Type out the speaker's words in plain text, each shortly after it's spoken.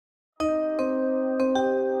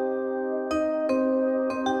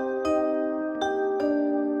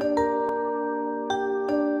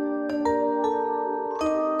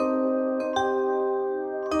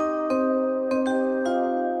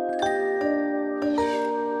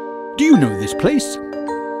Do you know this place?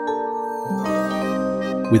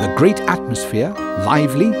 With a great atmosphere,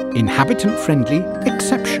 lively, inhabitant-friendly,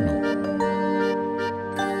 exceptional.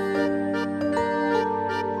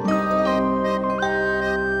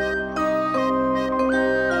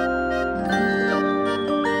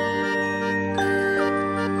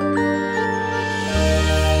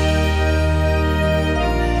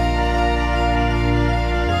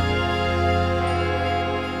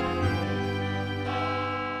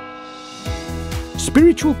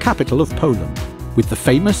 Spiritual capital of Poland, with the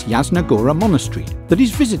famous Jasna Góra monastery that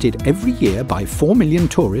is visited every year by 4 million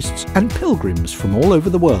tourists and pilgrims from all over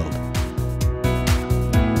the world.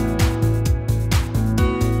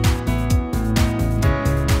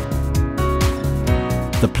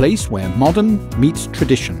 The place where modern meets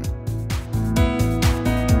tradition.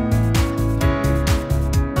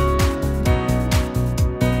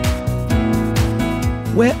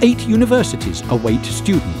 Where 8 universities await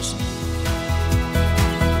students.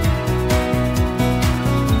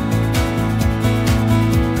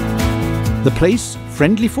 The place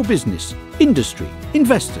friendly for business, industry,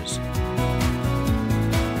 investors.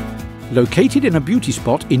 Located in a beauty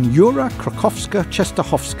spot in Jura Krakowska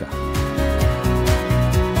Częstochowska.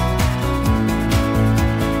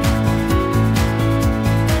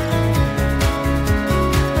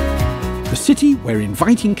 The city where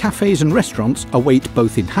inviting cafes and restaurants await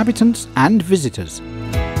both inhabitants and visitors.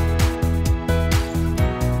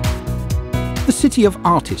 The city of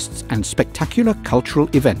artists and spectacular cultural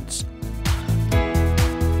events.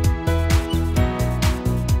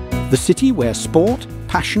 The city where sport,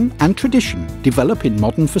 passion and tradition develop in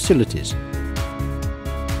modern facilities.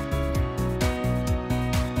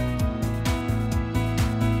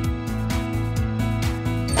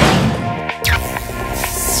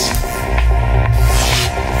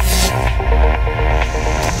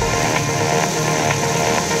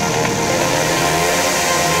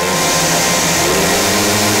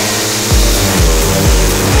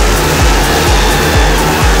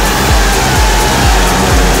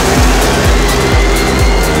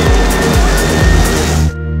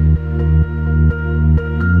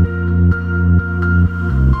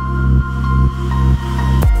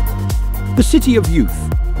 The city of youth,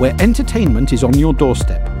 where entertainment is on your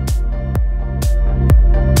doorstep.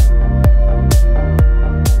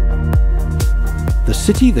 The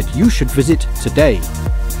city that you should visit today.